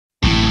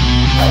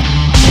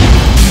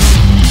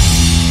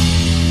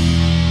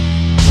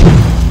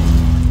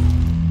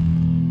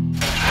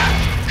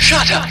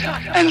Shut up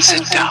and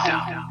sit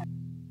down.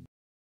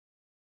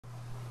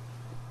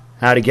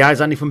 Howdy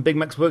guys, Andy from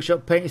Bigmeks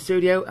Workshop Painting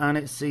Studio, and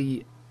it's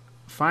the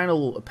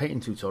final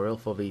painting tutorial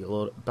for the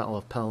Battle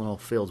of Pelennor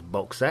Fields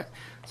box set.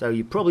 So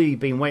you've probably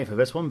been waiting for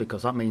this one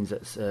because that means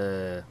it's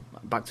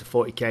back to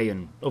 40k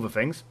and other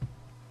things.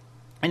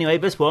 Anyway,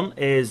 this one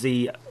is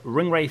the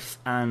Ringwraith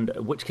and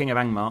Witch King of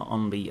Angmar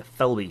on the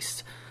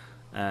Fellbeast.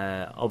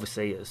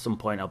 Obviously at some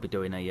point I'll be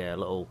doing a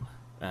little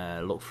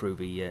look through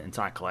the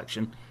entire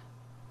collection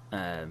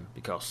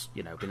because,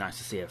 you know, it'd be nice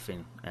to see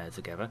everything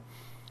together.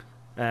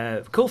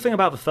 The cool thing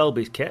about the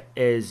Fellbeast kit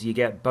is you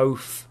get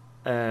both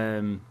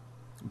the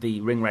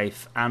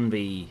Ringwraith and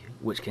the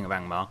Witch King of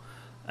Angmar,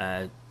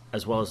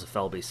 as well as the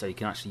Fellbeast, so you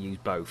can actually use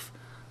both.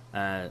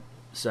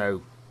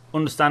 So,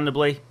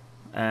 understandably,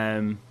 you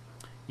can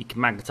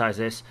magnetise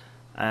this,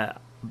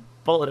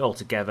 bolted it all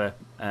together,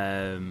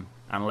 and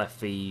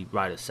left the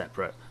riders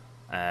separate,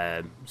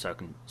 so I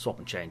can swap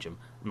and change them.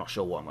 I'm not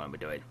sure what I'm going to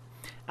be doing.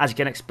 As you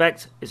can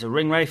expect, it's a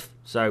Ringwraith,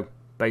 so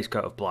base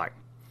coat of black.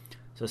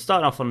 So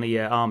starting off on the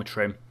armour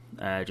trim,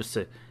 just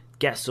to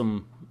get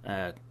some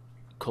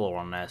colour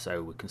on there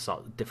so we can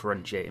start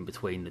differentiating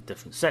between the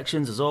different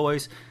sections as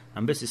always.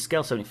 And this is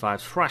Scale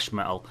 75's Thrash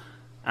Metal,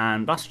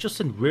 and that's just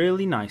a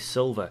really nice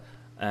silver.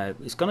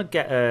 It's going to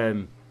get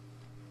a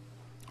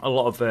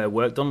lot of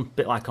work done, a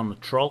bit like on the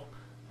Troll,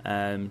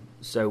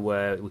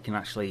 so we can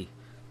actually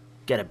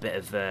get a bit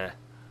of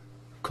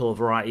colour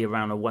variety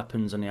around the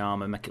weapons and the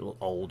armour, make it look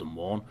old and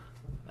worn,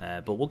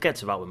 but we'll get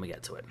to that when we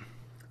get to it.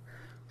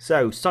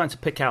 So, starting to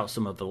pick out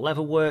some of the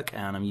leather work,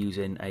 and I'm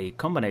using a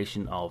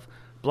combination of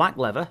black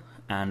leather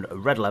and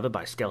red leather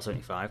by Scale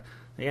 75.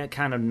 They get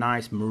kind of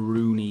nice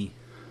maroony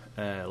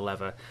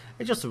leather.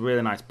 It's just a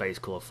really nice base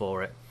colour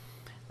for it.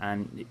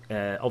 And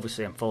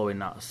obviously I'm following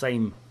that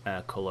same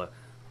colour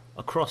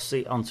across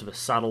onto the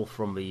saddle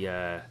from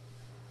the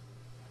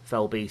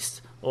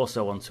Fellbeast,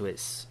 also onto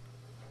its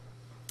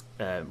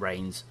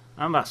reins,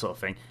 and that sort of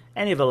thing.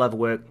 Any of the leather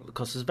work,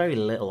 because there's very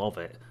little of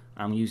it,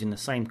 I'm using the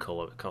same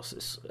colour because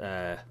it's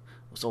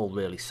all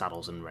really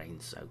saddles and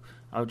reins, so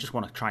I just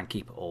want to try and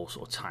keep it all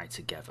sort of tied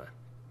together.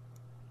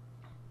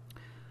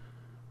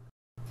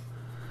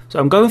 So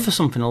I'm going for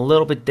something a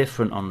little bit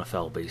different on the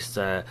Fellbeast.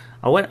 I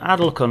had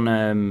a look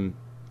on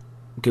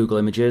Google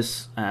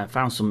Images,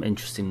 found some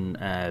interesting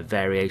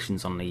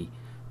variations on the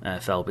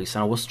Fellbeast,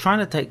 and I was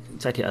trying to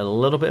take it a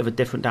little bit of a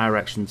different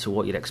direction to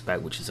what you'd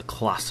expect, which is a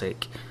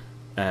classic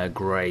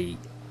grey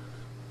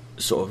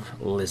sort of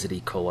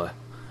lizardy colour.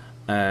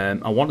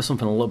 I wanted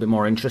something a little bit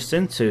more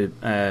interesting to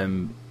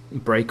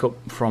break up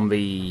from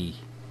the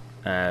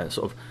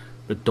sort of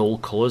the dull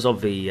colours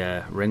of the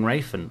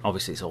Ringwraith, and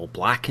obviously it's all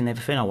black and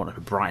everything. I wanted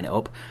to brighten it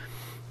up.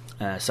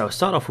 So I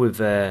start off with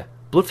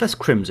Bloodfest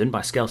Crimson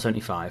by Scale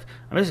 75,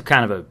 and this is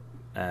kind of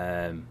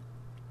a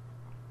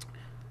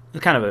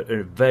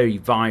very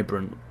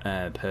vibrant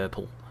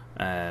purple,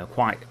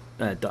 quite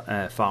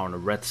far on the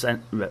red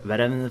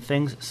end of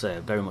things. It's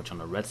very much on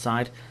the red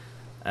side.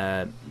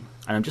 And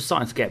I'm just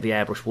starting to get the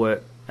airbrush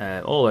work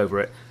all over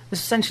it. This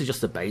is essentially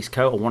just a base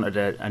coat. I wanted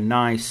a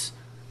nice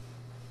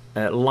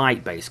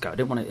light base coat. I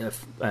didn't want it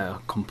a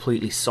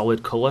completely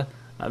solid colour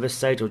at this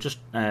stage. I was just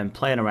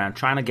playing around,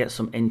 trying to get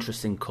some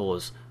interesting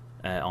colours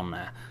on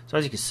there. So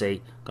as you can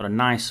see, got a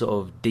nice sort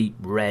of deep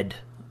red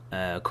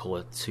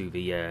colour to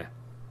the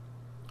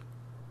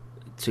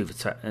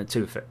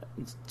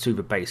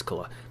base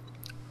colour.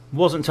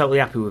 Wasn't totally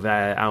happy with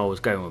how I was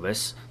going with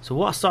this, so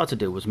what I started to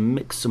do was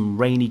mix some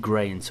rainy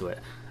grey into it,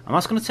 and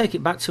that's going to take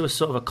it back to a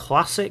sort of a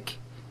classic,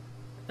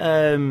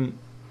 a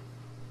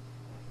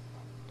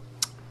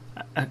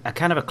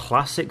kind of a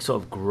classic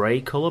sort of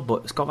grey colour,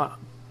 but it's got that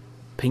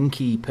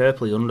pinky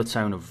purpley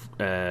undertone of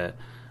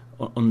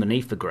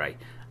underneath the grey,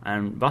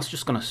 and that's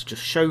just going to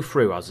just show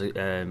through as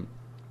the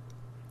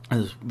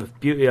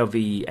beauty of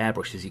the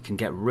airbrush is you can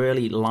get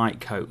really light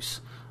coats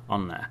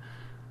on there.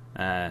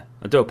 I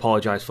do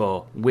apologise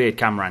for weird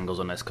camera angles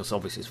on this, because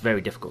obviously it's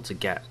very difficult to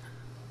get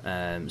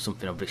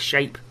something of this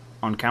shape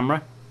on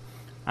camera.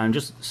 And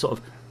just sort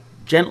of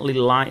gently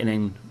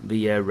lightening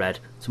the red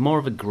to more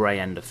of a grey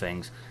end of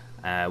things,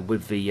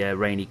 with the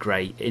rainy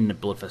grey in the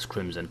Bloodfest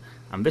Crimson.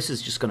 And this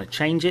is just going to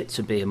change it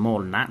to be a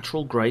more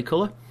natural grey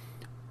colour,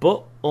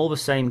 but all the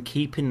same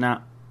keeping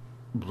that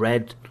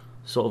red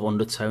sort of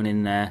undertone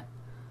in there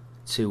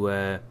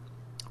to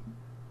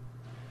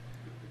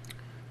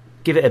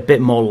give it a bit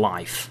more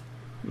life.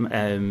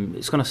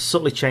 It's going to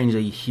subtly change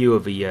the hue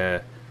of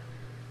the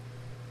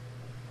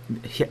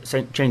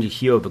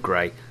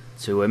grey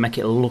to make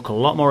it look a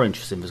lot more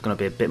interesting. There's going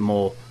to be a bit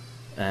more,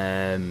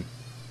 well,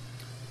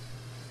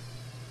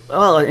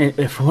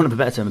 if I want a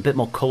better term, a bit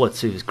more colour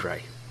to this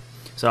grey.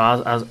 So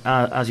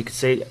as you can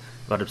see,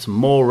 I've added some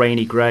more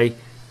rainy grey.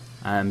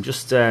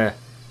 Just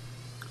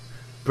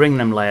bring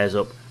them layers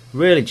up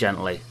really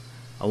gently.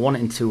 I want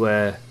it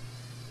to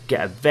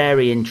get a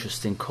very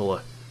interesting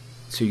colour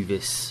to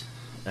this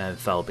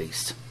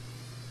Fellbeast.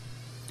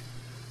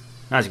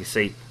 As you can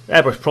see, the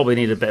airbrush probably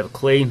needed a bit of a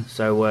clean,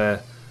 so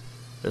at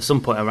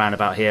some point around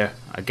about here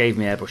I gave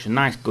my airbrush a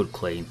nice good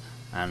clean,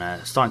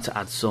 and starting to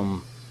add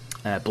some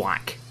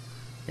black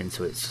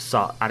into it. So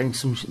start adding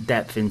some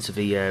depth into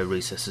the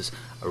recesses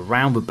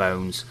around the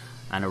bones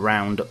and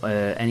around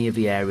any of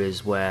the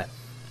areas where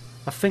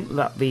I think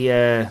that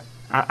the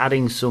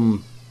adding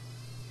some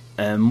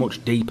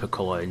much deeper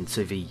colour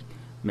into the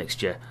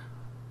mixture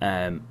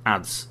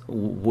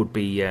would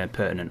be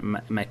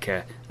pertinent, make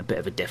a bit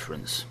of a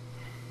difference.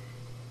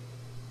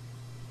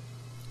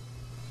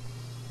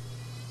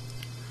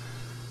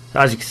 So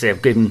as you can see,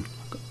 I've given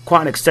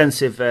quite an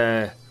extensive,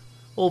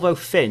 although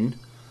thin,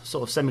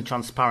 sort of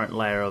semi-transparent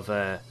layer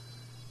of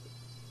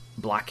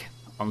black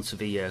onto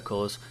the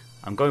colours.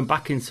 I'm going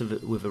back into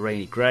with a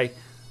rainy grey,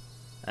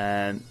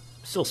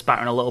 still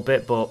spattering a little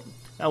bit, but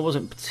I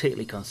wasn't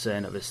particularly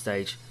concerned at this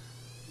stage.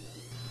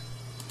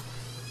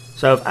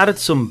 So I've added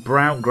some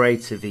brown grey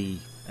to the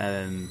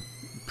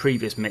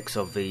previous mix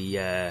of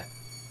the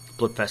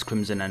Bloodfest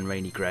Crimson and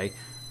Rainy Grey,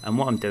 and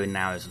what I'm doing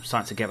now is I'm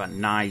starting to get that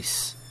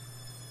nice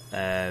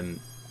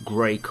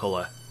grey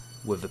colour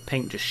with the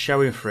pink just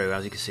showing through.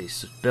 As you can see,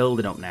 it's just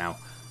building up now.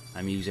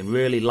 I'm using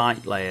really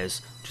light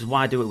layers, which is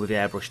why I do it with the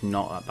airbrush,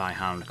 not by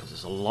hand, because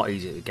it's a lot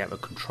easier to get the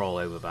control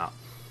over that.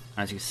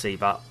 As you can see,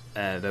 that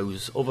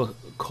those other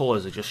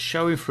colours are just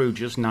showing through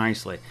just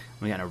nicely.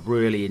 We get a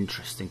really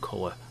interesting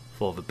colour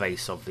for the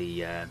base of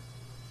the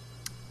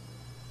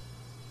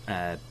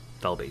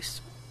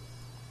Velbeast.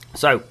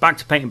 So back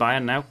to painting by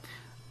hand now,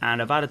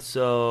 and I've added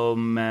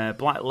some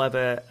black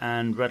leather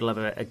and red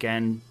leather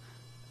again,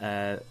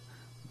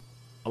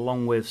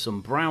 along with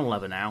some brown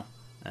leather now,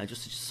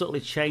 just to subtly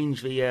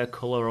change the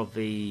colour of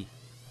the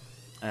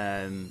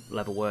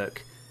leather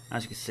work.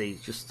 As you can see,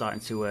 just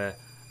starting to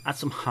add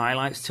some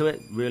highlights to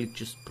it, really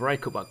just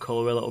break up that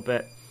colour a little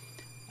bit,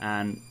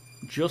 and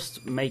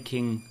just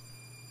making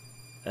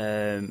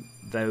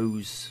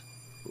those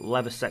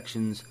leather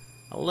sections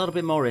a little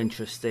bit more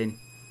interesting,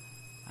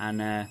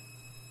 and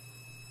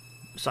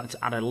starting to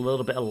add a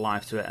little bit of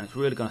life to it, and it's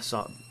really going to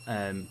start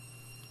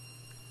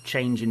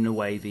changing the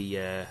way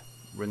the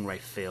ring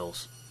wraith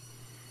feels.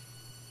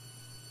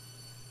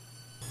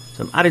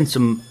 So I'm adding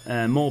some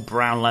more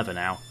brown leather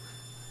now.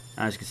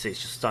 As you can see,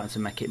 it's just starting to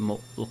make it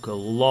look a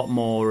lot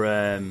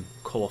more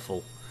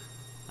colourful,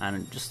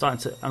 and just starting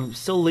to. I'm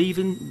still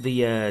leaving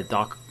the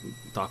dark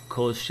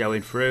colours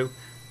showing through.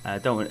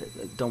 Don't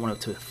want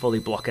it to fully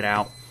block it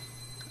out,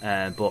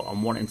 but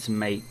I'm wanting to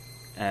make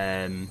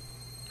the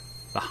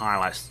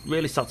highlights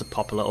really start to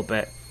pop a little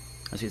bit.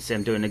 As you can see,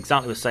 I'm doing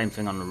exactly the same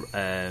thing on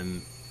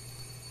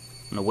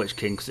the Witch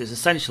King, because it's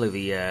essentially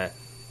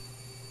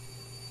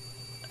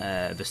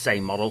the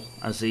same model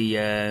as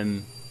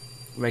the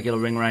regular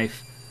ring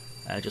wraith,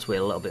 just with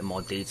a little bit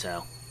more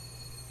detail.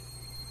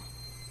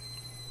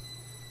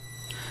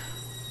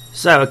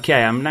 So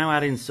okay, I'm now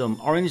adding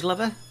some orange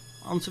leather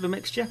onto the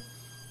mixture,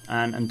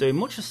 and I'm doing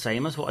much the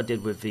same as what I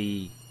did with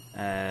the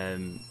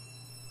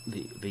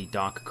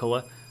darker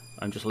colour.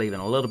 I'm just leaving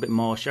a little bit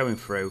more showing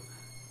through,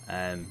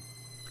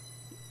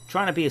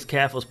 trying to be as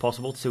careful as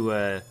possible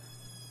to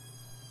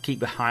keep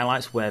the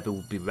highlights where they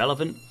will be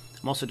relevant.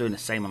 I'm also doing the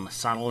same on the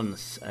saddle and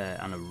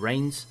the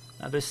reins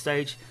at this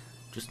stage,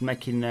 just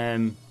making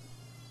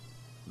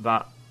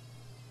that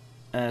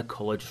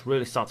colour just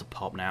really start to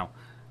pop now,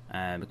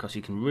 because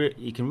you can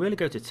really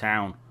go to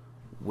town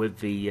with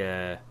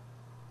the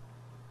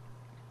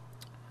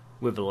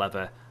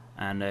leather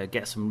and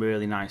get some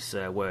really nice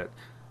work.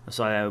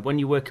 So when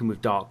you're working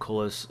with dark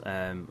colours,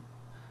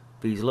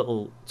 these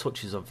little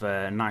touches of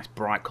nice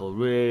bright colour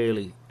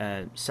really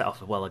set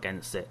off well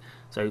against it.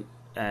 So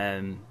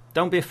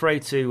don't be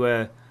afraid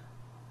to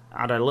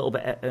add a little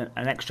bit,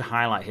 an extra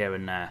highlight here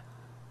and there.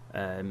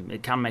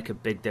 It can make a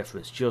big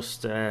difference.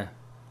 Just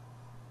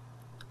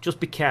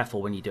be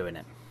careful when you're doing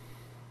it.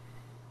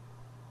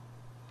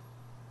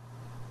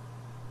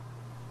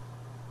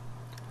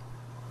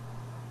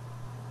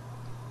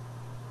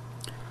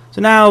 So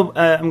now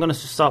I'm going to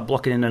start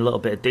blocking in a little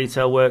bit of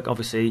detail work.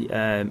 Obviously,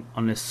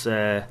 on this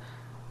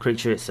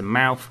creature, it's the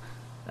mouth,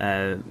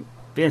 the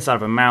inside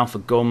of a mouth, the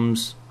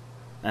gums,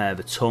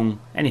 the tongue,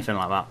 anything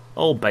like that,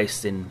 all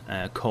based in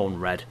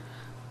corn red,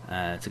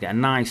 to get a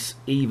nice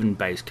even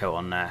base coat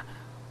on there,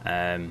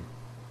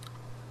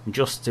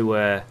 just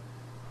to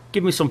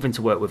give me something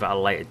to work with at a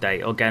later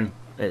date. Again,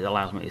 it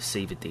allows me to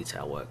see the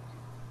detail work.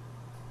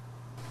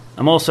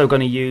 I'm also going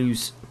to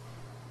use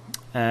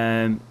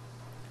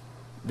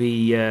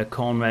the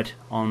corn red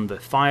on the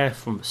fire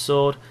from the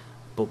sword,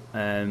 but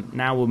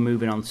now we're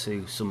moving on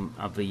to some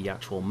of the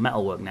actual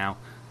metalwork now,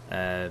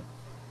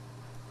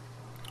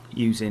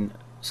 using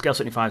Scale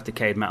 75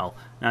 decayed metal.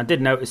 Now I did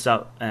notice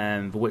that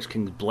the Witch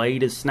King's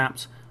blade has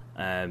snapped,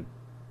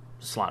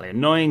 slightly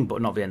annoying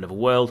but not the end of the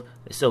world.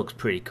 It still looks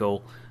pretty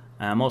cool.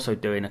 I'm also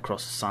doing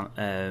across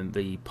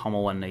the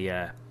pommel and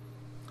the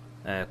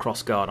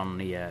crossguard on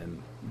the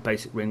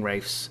basic ring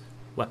wraith's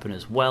weapon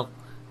as well,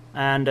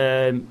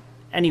 and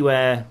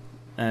anywhere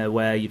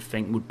where you'd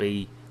think would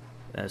be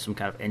some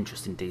kind of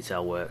interesting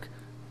detail work,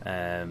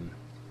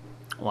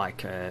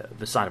 like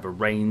the side of a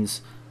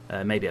reins,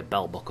 maybe a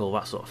belt buckle,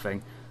 that sort of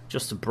thing,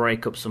 just to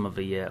break up some of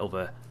the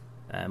other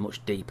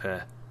much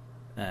deeper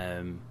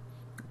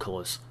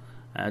colours.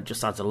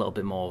 Just adds a little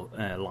bit more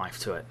life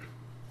to it.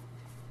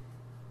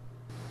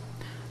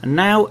 And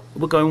now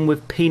we're going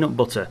with peanut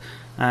butter.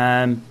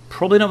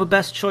 Probably not the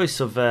best choice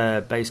of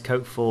base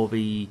coat for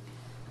the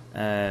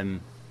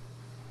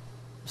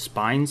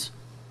spines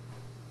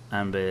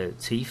and the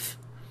teeth.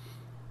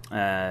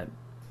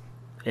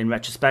 In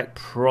retrospect,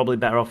 probably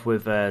better off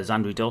with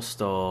Zandri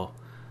Dust or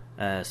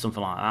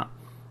something like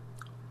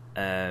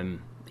that.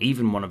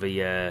 Even one of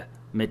the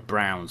mid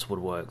browns would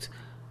have worked.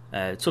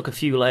 It took a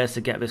few layers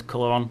to get this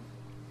colour on,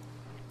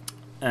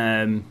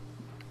 and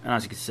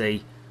as you can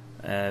see,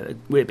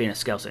 with it being a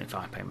scale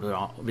 75 paint,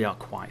 we are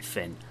quite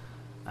thin.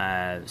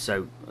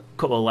 So a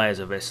couple of layers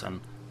of this,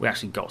 and we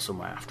actually got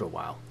somewhere after a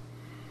while.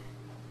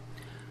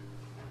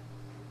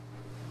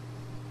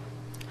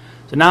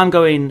 So now I'm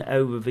going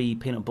over the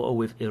peanut butter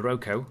with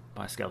Iroko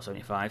by Scale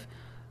 75.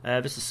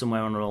 This is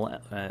somewhere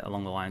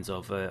along the lines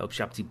of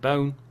Upshapti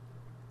Bone.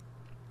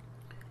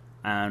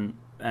 And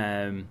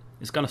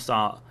it's going to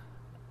start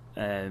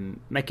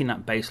making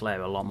that base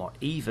layer a lot more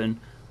even,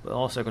 but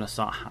also going to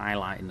start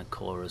highlighting the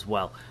colour as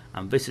well.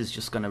 And this is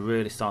just going to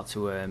really start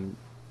to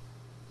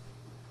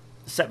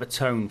set the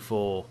tone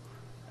for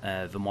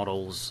the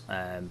model's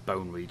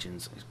bone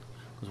regions. Because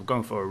we're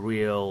going for a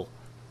real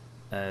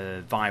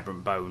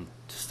vibrant bone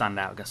to stand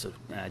out against the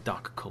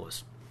darker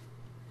colours.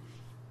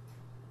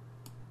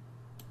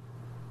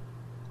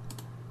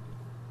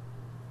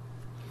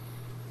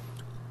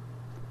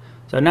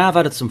 So now I've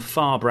added some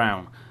far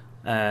brown.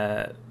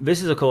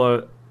 This is a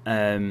colour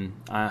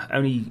I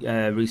only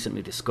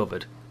recently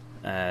discovered,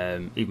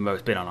 even though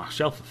it's been on our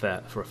shelf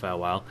for a fair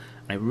while.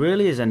 And it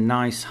really is a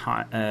nice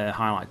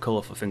highlight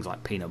colour for things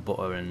like peanut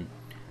butter and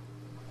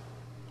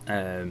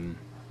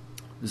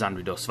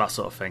Zandri Dust, that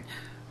sort of thing.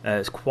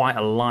 It's quite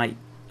a light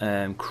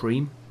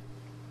cream,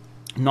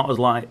 not as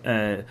light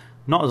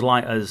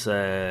as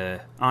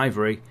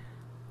ivory,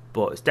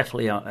 but it's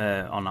definitely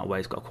on that way.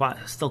 It's got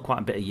still quite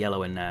a bit of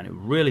yellow in there, and it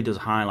really does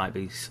highlight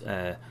these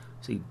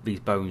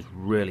bones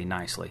really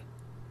nicely.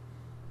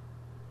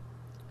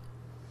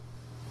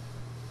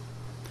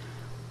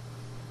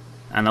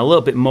 And a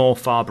little bit more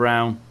far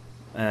brown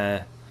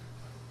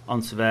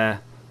onto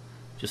there.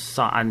 Just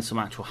start adding some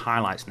actual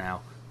highlights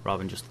now, rather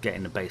than just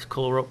getting the base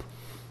colour up.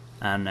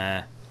 And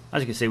as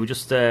you can see, we're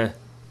just we're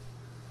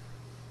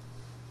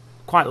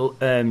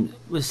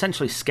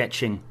essentially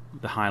sketching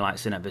the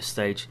highlights in at this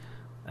stage.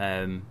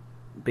 Not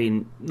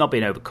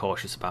being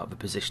overcautious about the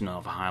position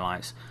of the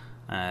highlights,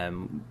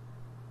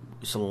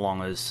 so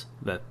long as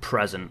they're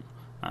present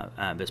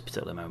at this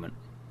particular moment.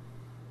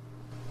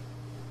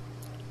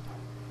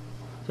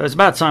 So it's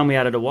about time we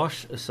added a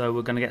wash, so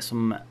we're going to get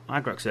some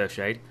Agrax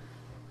Earthshade,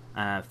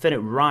 thin it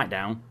right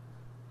down,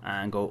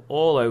 and go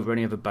all over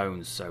any of the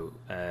bones. So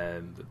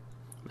the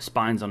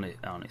spines on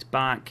its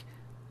back,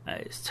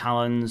 its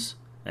talons,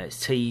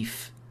 its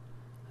teeth,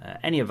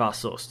 any of that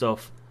sort of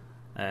stuff.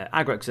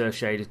 Agrax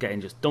Earthshade is getting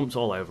just dumped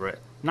all over it,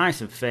 nice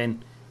and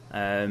thin,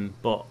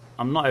 but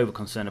I'm not over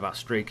concerned about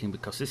streaking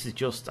because this is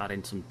just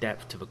adding some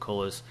depth to the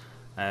colours,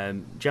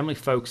 generally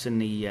focusing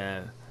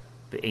the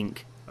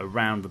ink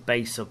around the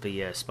base of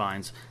the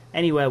spines,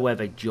 anywhere where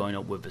they join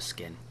up with the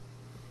skin.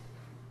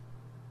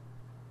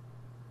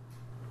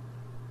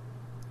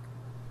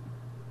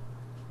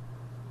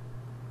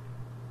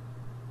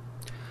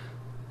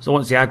 So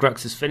once the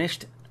Agrax is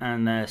finished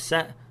and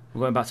set,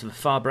 we're going back to the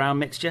far brown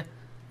mixture,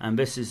 and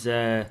this is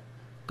going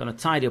to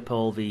tidy up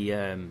all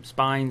the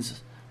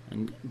spines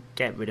and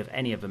get rid of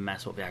any of the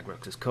mess what the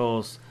Agrax has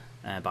caused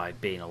by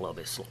being a little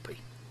bit sloppy.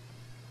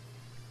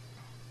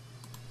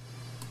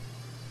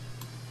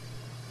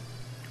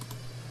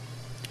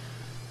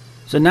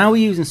 So now we're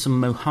using some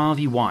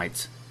Mojave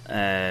White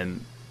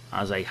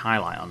as a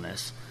highlight on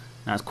this.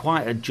 Now it's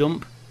quite a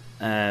jump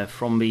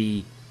from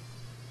the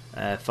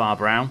far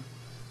brown,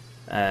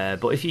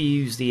 but if you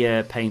use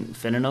the paint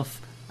thin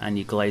enough and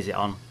you glaze it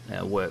on,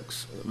 it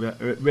works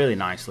really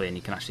nicely, and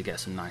you can actually get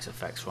some nice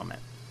effects from it.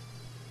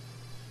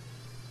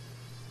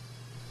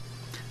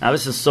 Now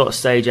this is the sort of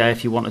stage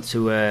if you wanted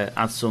to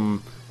add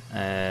some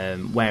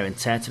wear and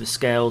tear to the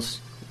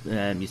scales,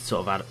 you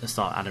sort of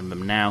start adding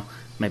them now.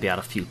 Maybe add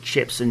a few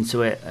chips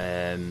into it,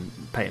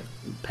 paint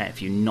a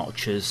few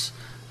notches,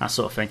 that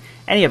sort of thing.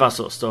 Any of that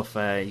sort of stuff,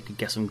 you can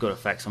get some good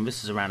effects on.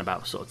 This is around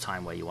about the sort of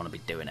time where you want to be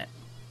doing it.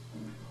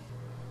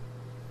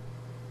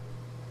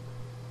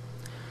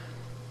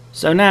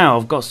 So now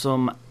I've got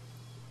some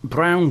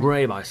brown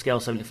grey by Scale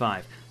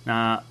 75.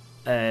 Now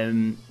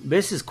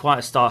this is quite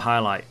a stark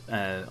highlight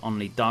on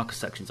the darker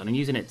sections, and I'm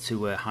using it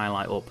to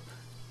highlight up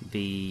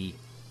the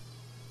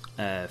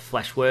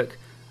flesh work.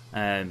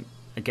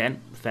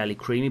 Again, fairly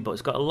creamy, but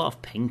it's got a lot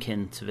of pink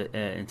into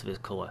this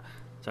colour,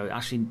 so it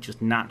actually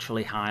just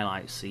naturally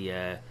highlights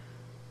the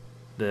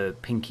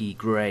pinky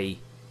grey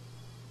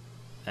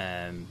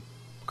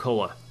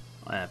colour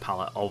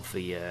palette of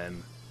the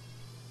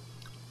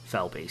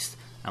Fell Beast,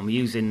 and we're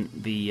using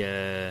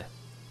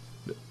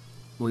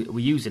we're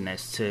using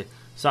this to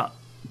start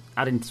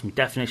adding some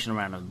definition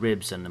around the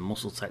ribs and the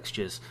muscle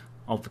textures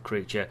of the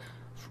creature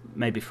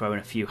maybe throwing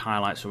a few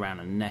highlights around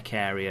the neck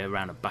area,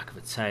 around the back of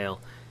the tail,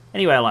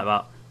 anywhere like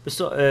that. The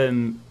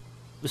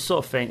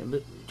sort of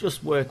thing,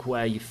 just work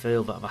where you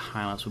feel that the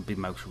highlights would be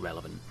most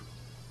relevant.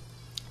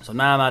 So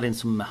now I'm adding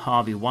some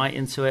Mojave white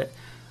into it.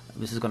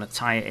 This is going to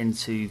tie it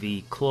into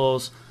the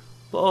claws,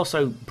 but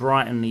also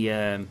brighten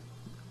the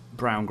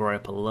brown grey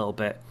up a little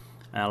bit,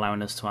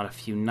 allowing us to add a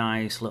few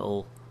nice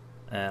little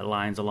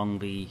lines along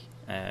the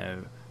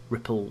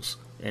ripples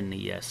in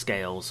the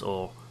scales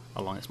or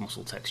along its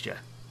muscle texture.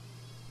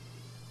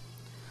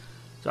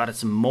 So I added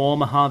some more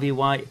Mojave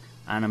white,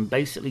 and I'm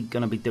basically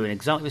going to be doing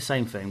exactly the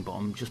same thing, but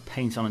I'm just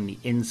painting on the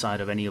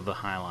inside of any other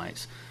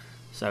highlights.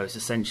 So it's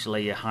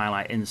essentially a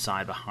highlight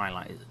inside the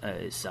highlight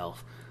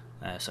itself.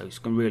 So it's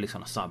going to really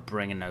kind of start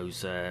bringing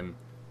those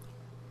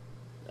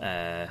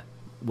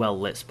well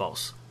lit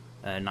spots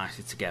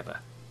nicely together.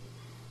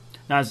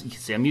 Now, as you can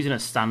see, I'm using a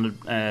standard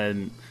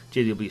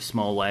GW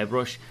small layer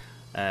brush.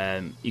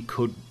 You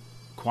could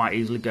quite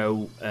easily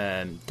go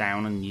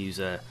down and use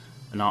an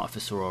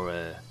artificer or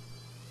a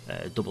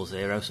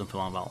 00, something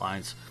along that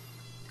lines.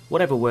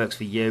 Whatever works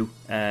for you.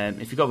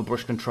 If you've got the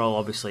brush control,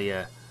 obviously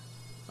a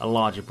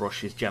larger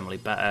brush is generally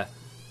better,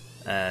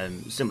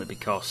 simply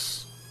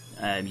because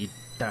you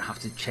don't have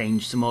to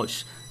change so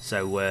much,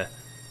 so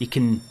you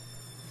can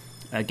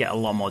get a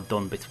lot more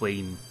done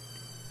between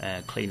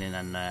cleaning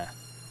and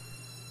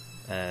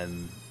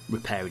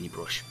repairing your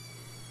brush.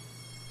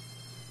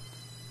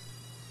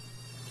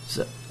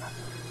 So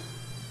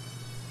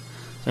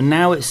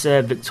now it's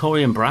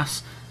Victorian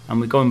brass, and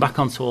we're going back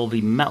onto all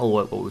the metal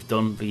work what we've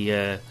done.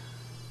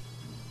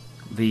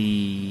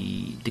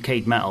 The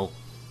decayed metal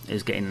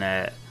is getting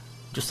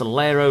just a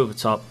layer over the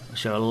top. I'll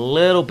show a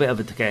little bit of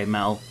a decayed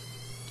metal,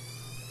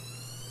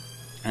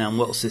 and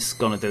what's this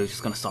going to do is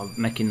just going to start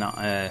making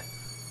that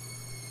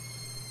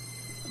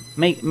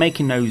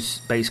making those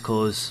base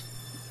colours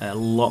a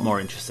lot more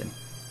interesting.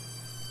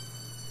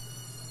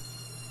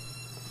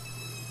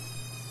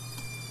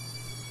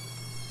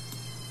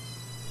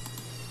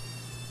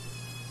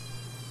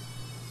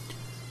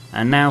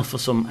 And now for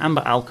some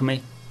amber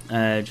alchemy,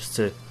 just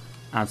to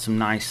add some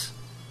nice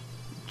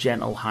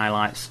gentle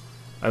highlights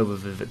over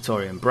the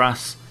Victorian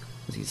brass.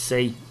 As you can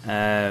see,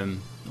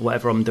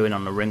 whatever I'm doing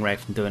on the ring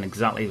wraith, I'm doing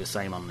exactly the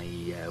same on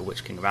the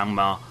Witch King of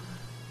Angmar.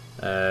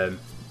 As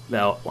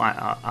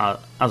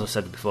I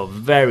said before,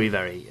 very,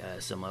 very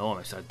similar,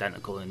 almost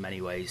identical in many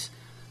ways.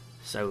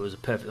 So it was a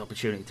perfect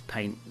opportunity to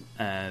paint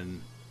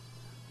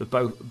with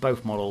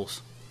both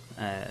models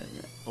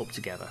up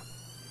together.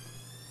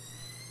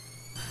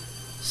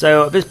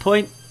 So at this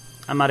point,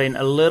 I'm adding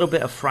a little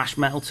bit of thrash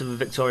metal to the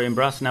Victorian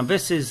brass. Now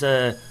this is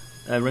a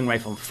ring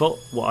wraith on foot,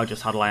 what I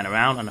just had lying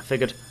around, and I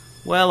figured,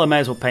 well, I may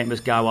as well paint this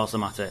guy whilst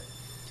I'm at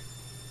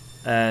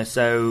it.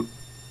 So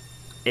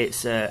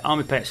it's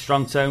Army Paint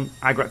Strong Tone.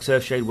 Agrax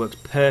Earthshade works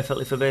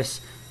perfectly for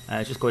this.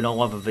 Just going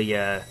all over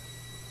the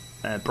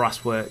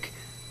brass work,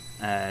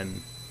 a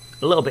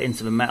little bit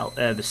into the metal,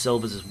 the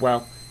silvers as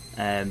well.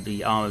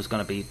 The armour is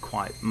going to be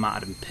quite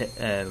matted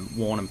and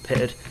worn and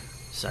pitted.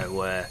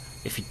 So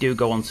if you do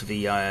go onto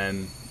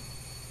the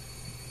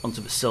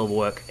silver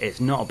work,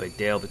 it's not a big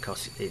deal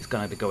because it's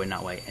going to be going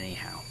that way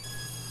anyhow.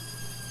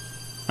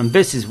 And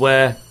this is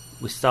where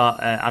we start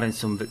adding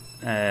some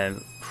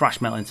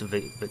thrash metal into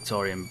the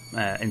Victorian,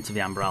 into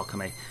the amber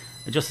alchemy,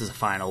 just as a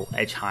final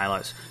edge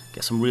highlights.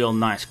 Get some real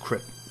nice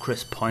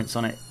crisp points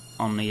on it,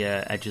 on the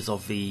edges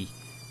of the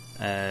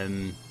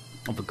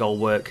gold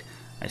work.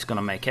 It's going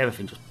to make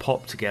everything just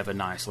pop together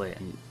nicely,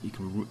 and you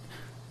can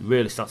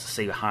really start to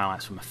see the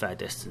highlights from a fair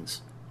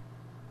distance.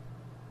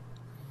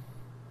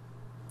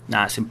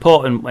 Now, it's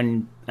important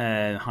when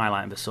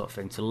highlighting this sort of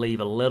thing to leave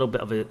a little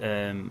bit of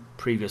a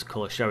previous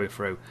colour showing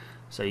through,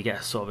 so you get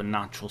a sort of a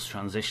natural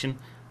transition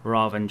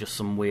rather than just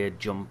some weird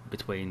jump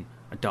between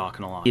a dark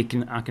and a light.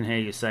 I can hear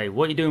you say,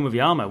 what are you doing with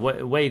your armour? Where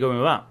are you going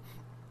with that?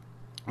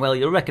 Well,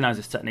 you'll recognise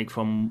this technique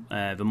from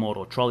the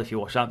Mordor Troll if you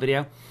watch that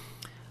video.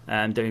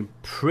 I'm doing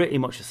pretty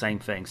much the same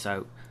thing.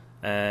 So,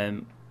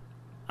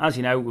 as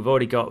you know, we've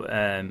already got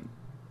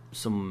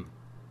some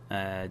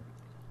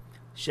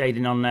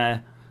shading on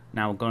there.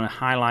 Now we're going to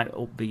highlight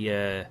up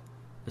the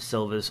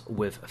silvers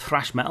with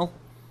thrash metal,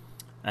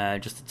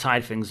 just to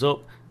tide things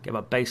up, get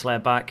that base layer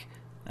back.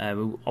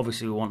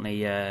 Obviously we want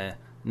the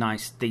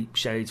nice deep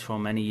shades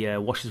from any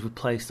washes we've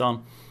placed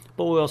on,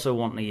 but we also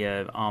want the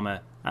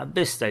armour at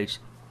this stage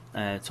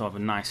to have a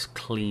nice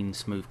clean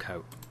smooth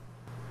coat.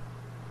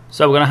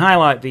 So we're going to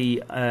highlight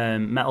the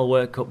metal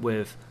work up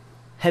with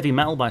Heavy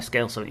Metal by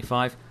Scale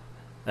 75.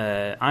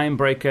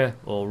 Ironbreaker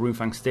or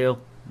Runefang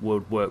Steel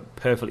would work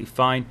perfectly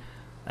fine.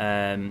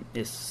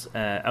 It's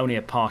only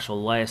a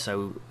partial layer,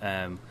 so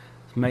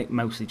it's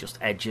mostly just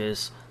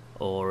edges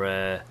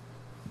or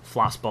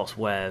flat spots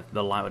where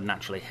the light would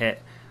naturally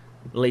hit,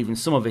 leaving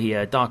some of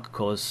the darker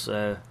colours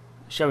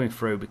showing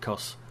through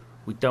because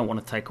we don't want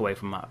to take away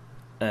from that.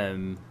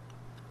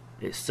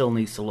 It still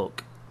needs to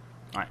look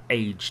like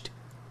aged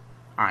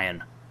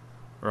iron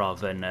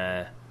rather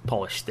than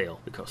polished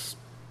steel, because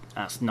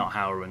that's not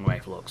how a ring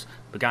wraith looks.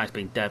 The guy's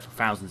been dead for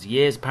thousands of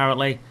years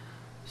apparently,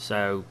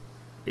 so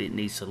it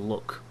needs to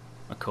look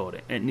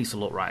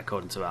right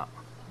according to that.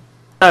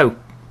 So,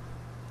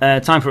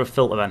 time for a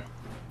filter then.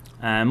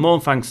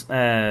 Mournfang's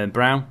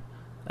brown,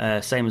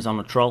 same as on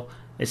the troll.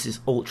 This is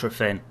ultra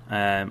thin.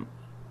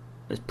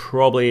 It's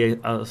probably,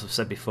 as I've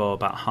said before,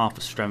 about half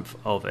the strength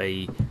of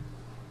a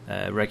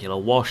regular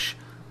wash,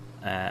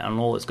 and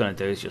all it's going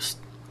to do is just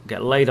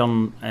get laid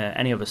on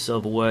any other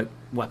silver work,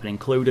 weapon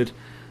included,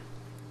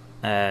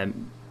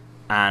 and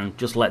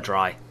just let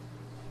dry.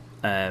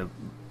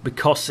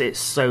 Because it's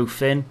so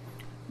thin,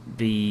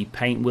 the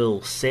paint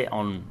will sit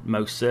on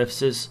most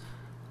surfaces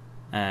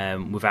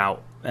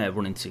without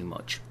running too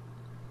much.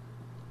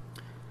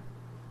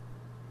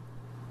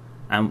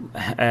 And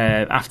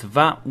after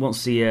that,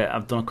 once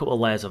I've done a couple of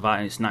layers of that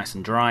and it's nice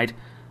and dried,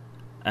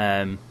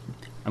 I'm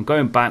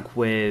going back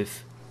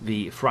with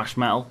the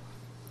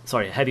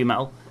heavy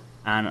metal,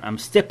 and I'm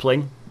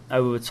stippling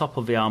over the top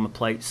of the armor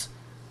plates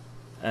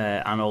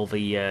and all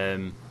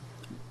the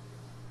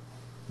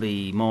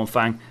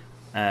Mournfang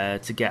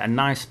to get a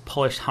nice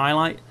polished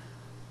highlight.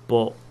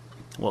 But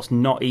what's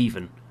not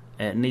even,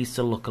 it needs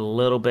to look a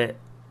little bit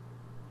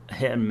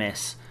hit and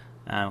miss.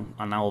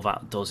 And all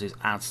that does is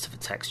adds to the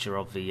texture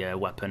of the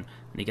weapon,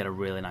 and you get a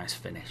really nice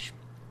finish.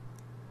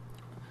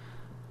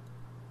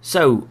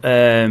 So,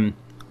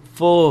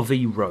 for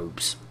the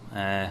robes,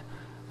 I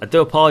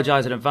do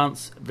apologise in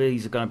advance.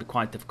 These are going to be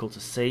quite difficult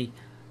to see,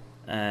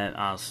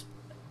 as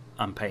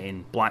I'm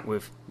painting black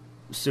with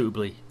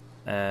suitably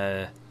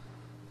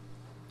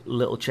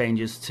little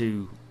changes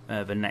to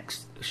the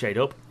next shade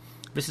up.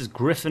 This is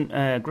Griffin.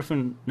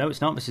 No,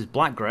 it's not. This is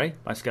Black Grey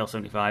by Scale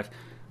 75,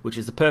 which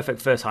is the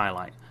perfect first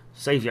highlight.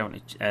 Saves you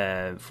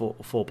out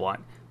for black.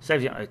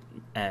 Saves you out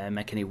to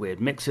make any weird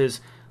mixes,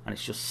 and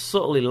it's just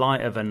subtly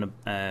lighter than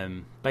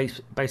the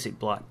basic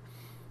black,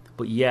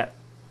 but yet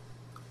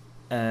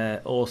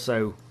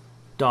also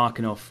dark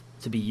enough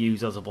to be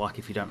used as a black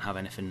if you don't have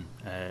anything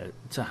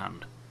to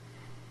hand.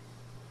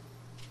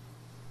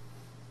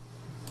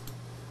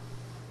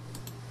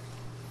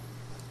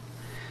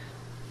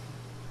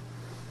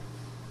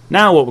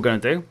 Now what we're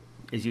going to do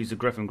is use the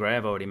Griffin Grey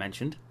I've already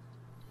mentioned,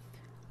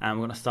 and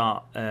we're going to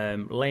start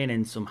laying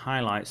in some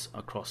highlights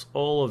across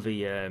all of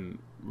the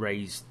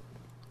raised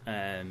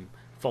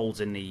folds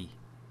in the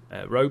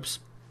robes.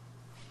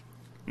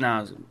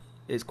 Now,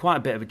 it's quite a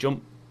bit of a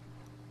jump,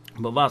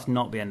 but that's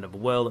not the end of the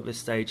world at this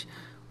stage.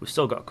 We've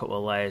still got a couple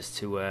of layers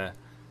to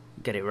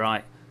get it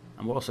right,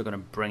 and we're also going to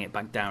bring it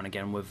back down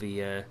again with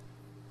the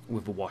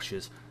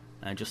washers,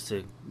 just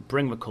to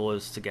bring the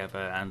colours together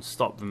and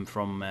stop them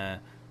from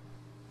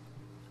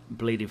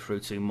bleeding through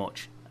too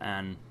much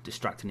and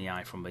distracting the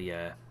eye from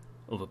the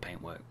other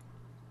paintwork.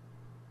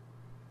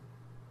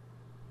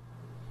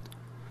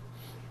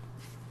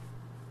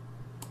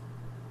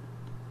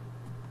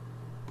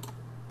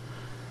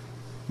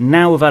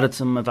 Now we've added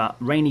some of that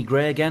rainy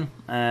grey again.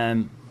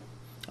 I've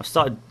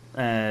started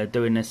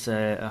doing this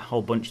a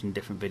whole bunch in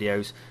different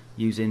videos,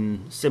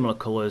 using similar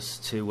colours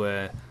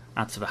to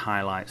add to the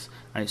highlights,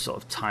 and it sort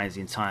of ties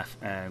the entire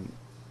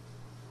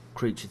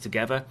creature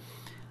together.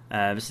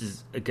 This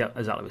is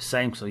exactly the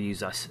same, so I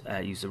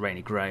use the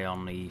rainy grey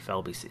on the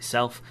fell beast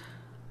itself,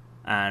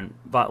 and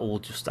that will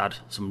just add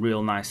some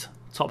real nice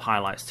top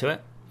highlights to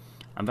it.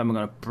 And then we're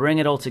going to bring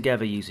it all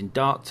together using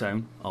dark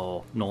tone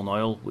or Nuln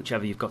Oil,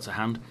 whichever you've got to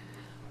hand.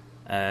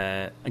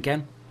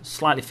 Again,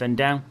 slightly thinned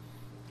down,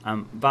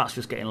 and that's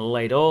just getting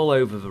laid all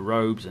over the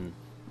robes and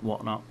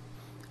whatnot,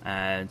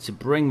 to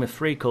bring the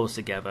three colours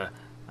together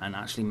and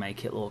actually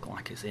make it look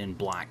like it's in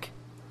black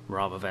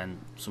rather than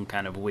some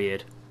kind of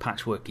weird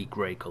patchworky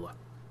grey colour.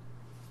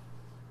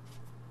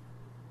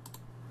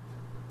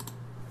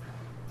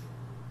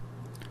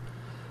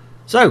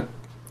 So,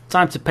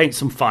 time to paint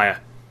some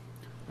fire.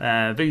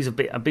 I've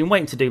been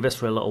waiting to do this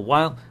for a little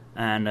while,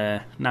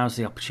 and now's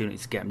the opportunity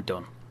to get them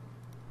done.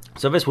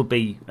 So this would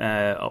be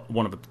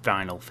one of the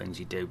final things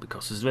you do,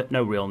 because there's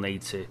no real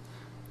need to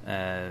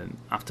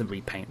have to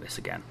repaint this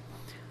again.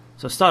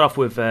 So start off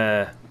with,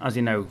 as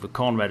you know, the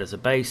corn red as a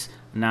base,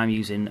 and now I'm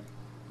using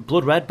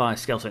blood red by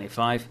Scale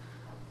 75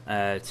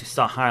 to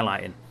start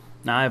highlighting.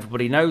 Now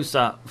everybody knows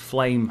that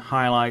flame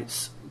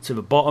highlights to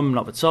the bottom,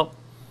 not the top,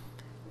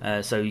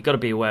 so you've got to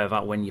be aware of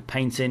that when you're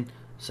painting.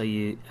 So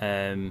you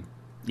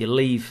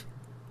leave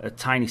a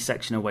tiny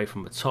section away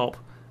from the top,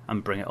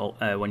 and bring it all,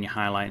 when you're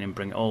highlighting, and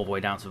bring it all the way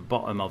down to the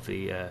bottom of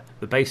the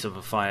base of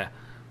the fire,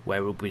 where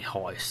it will be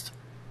hoist.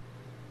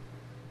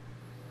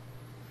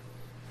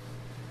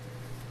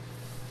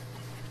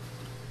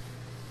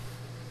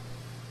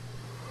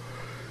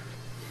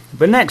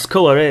 The next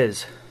colour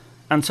is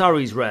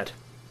Antares Red.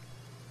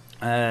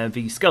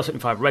 The Scale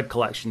 75 Red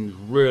collection is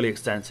really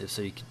extensive,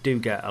 so you do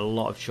get a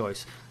lot of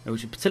choice,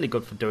 which is particularly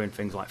good for doing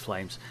things like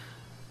flames.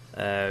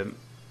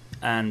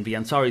 And the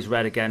Antares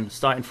Red, again,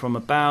 starting from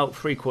about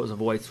 3/4 of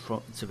the way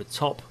to the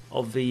top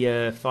of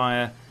the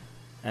fire,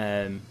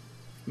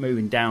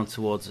 moving down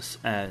towards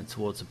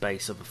the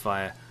base of the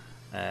fire,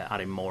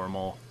 adding more and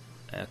more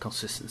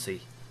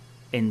consistency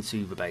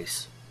into the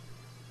base.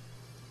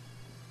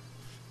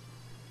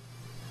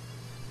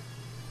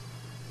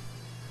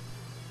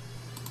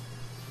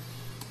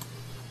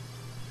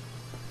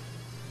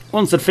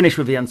 Once I'd finished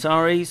with the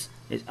Antares,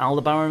 it's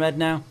Aldebaran Red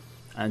now,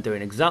 and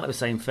doing exactly the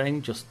same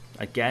thing, just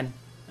again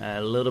a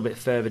little bit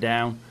further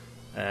down,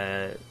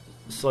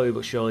 slowly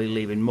but surely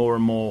leaving more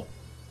and more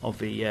of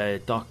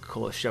the dark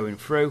colour showing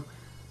through,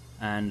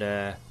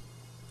 and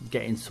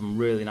getting some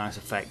really nice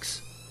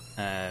effects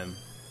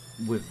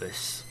with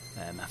this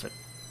method.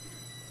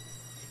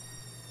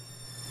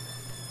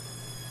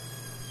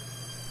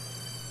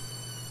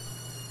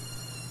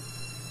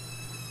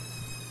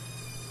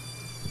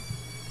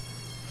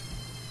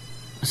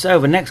 So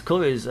the next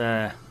colour is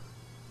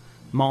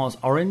Mars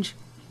Orange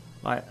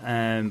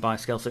by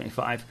Scale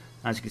 75.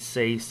 As you can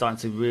see, it's starting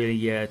to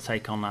really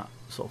take on that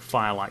sort of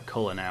fire-like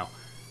colour now,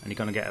 and you're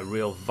going to get a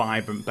real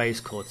vibrant base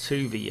colour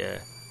to the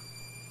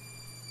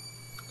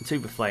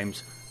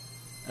flames,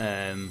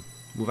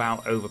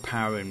 without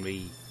overpowering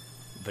the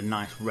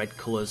nice red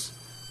colours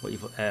what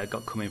you've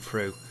got coming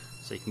through.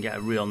 So you can get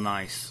a real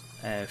nice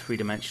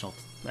three-dimensional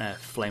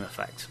flame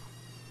effect.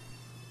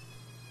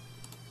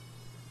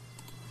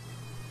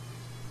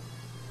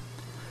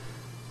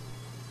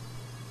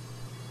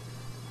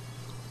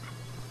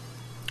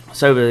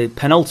 So the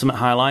penultimate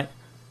highlight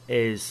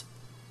is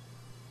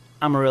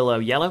Amarillo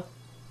Yellow,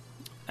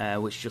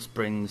 which just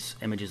brings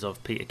images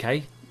of Peter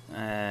Kay,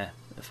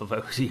 for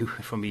those of you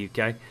from the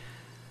UK.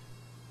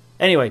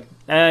 Anyway,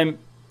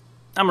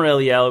 Amarillo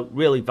Yellow,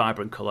 really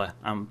vibrant colour.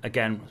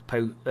 Again,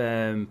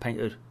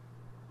 painted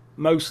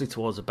mostly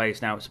towards the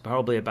base now. It's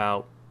probably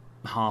about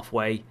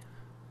halfway,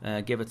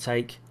 give or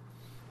take,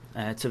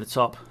 to the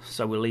top.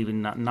 So we're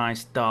leaving that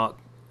nice dark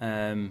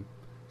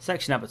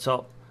section at the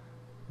top,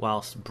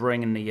 whilst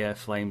bringing the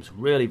flames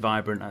really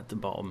vibrant at the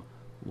bottom,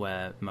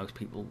 where most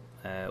people,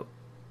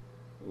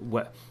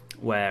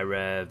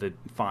 where the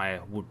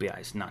fire would be at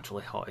its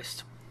naturally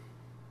hottest.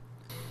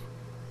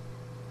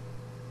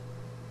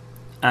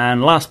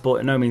 And last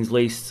but no means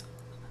least,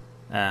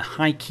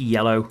 High Key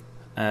Yellow,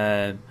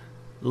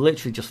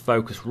 literally just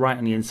focused right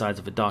on the insides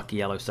of the darker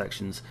yellow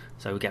sections,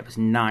 so we get this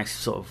nice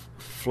sort of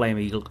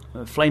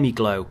flamey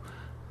glow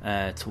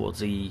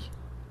towards the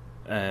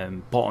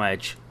bottom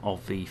edge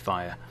of the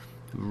fire,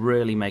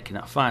 really making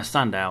that fire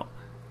stand out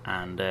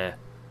and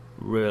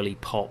really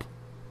pop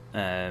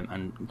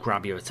and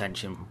grab your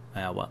attention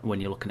when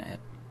you're looking at it.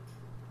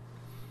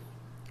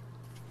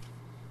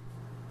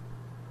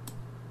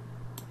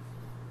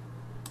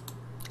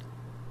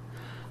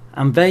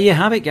 And there you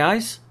have it,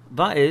 guys.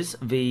 That is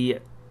the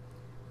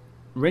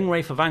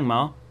Ringwraith of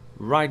Angmar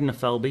riding a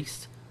fell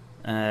beast,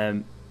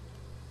 all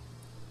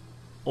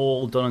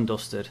done and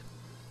dusted.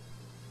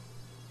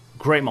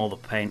 Great mould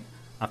of paint.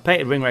 I've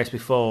painted Ringwraiths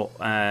before,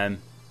 and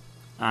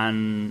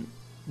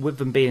with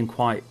them being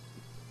quite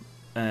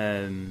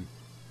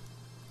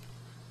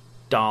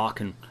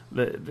dark, and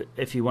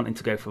if you're wanting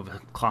to go for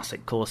the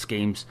classic colour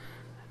schemes,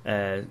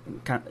 it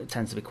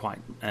tends to be quite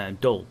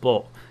dull.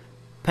 But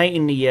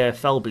painting the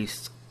fell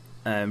beast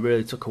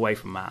really took away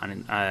from that,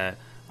 and I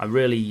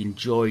really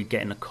enjoyed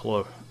getting the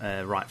colour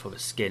right for the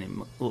skin. It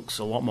looks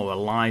a lot more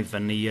alive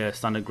than the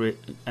standard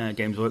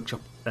Games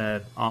Workshop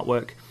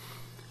artwork.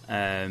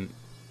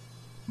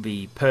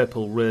 The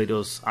purple really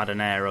does add an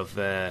air of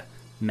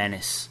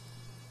menace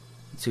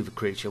to the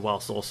creature,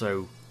 whilst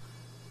also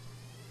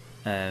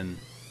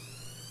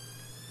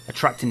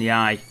attracting the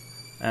eye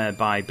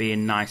by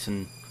being nice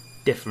and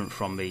different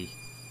from the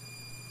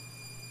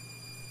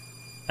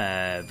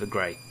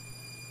grey.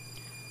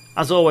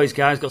 As always,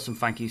 guys, got some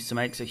thank yous to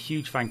make, so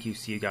huge thank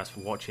yous to you guys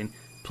for watching.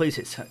 Please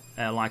hit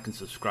like and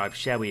subscribe,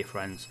 share with your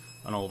friends,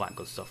 and all that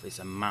good stuff. It's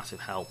a massive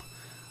help.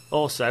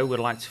 Also, we'd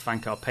like to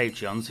thank our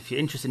Patreons. If you're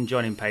interested in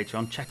joining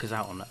Patreon, check us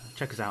out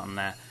on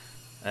there.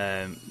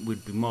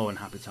 We'd be more than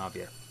happy to have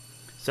you.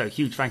 So,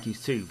 huge thank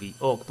yous to the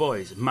Orc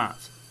Boys,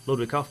 Matt,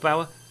 Ludwig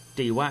Hofbauer,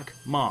 D-Wack,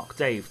 Mark,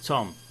 Dave,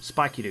 Tom,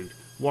 Spiky Dude,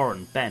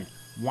 Warren, Ben,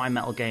 Wine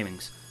Metal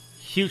Gamings.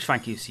 Huge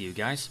thank yous to you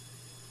guys.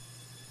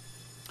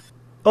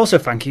 Also,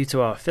 thank you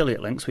to our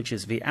affiliate links, which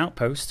is The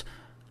Outpost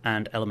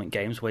and Element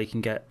Games, where you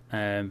can get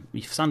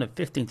your standard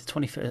 15 to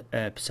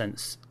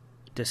 20%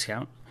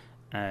 discount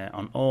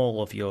on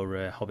all of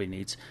your hobby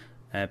needs.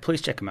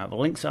 Please check them out. The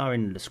links are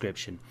in the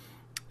description.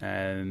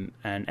 And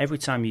every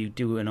time you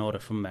do an order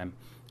from them,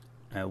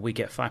 we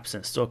get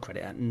 5% store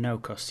credit at no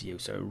cost to you.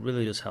 So it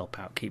really does help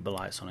out, keep the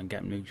lights on, and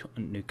get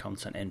new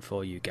content in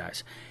for you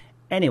guys.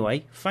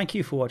 Anyway, thank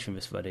you for watching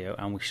this video,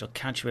 and we shall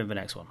catch you in the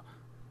next one.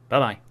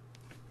 Bye-bye.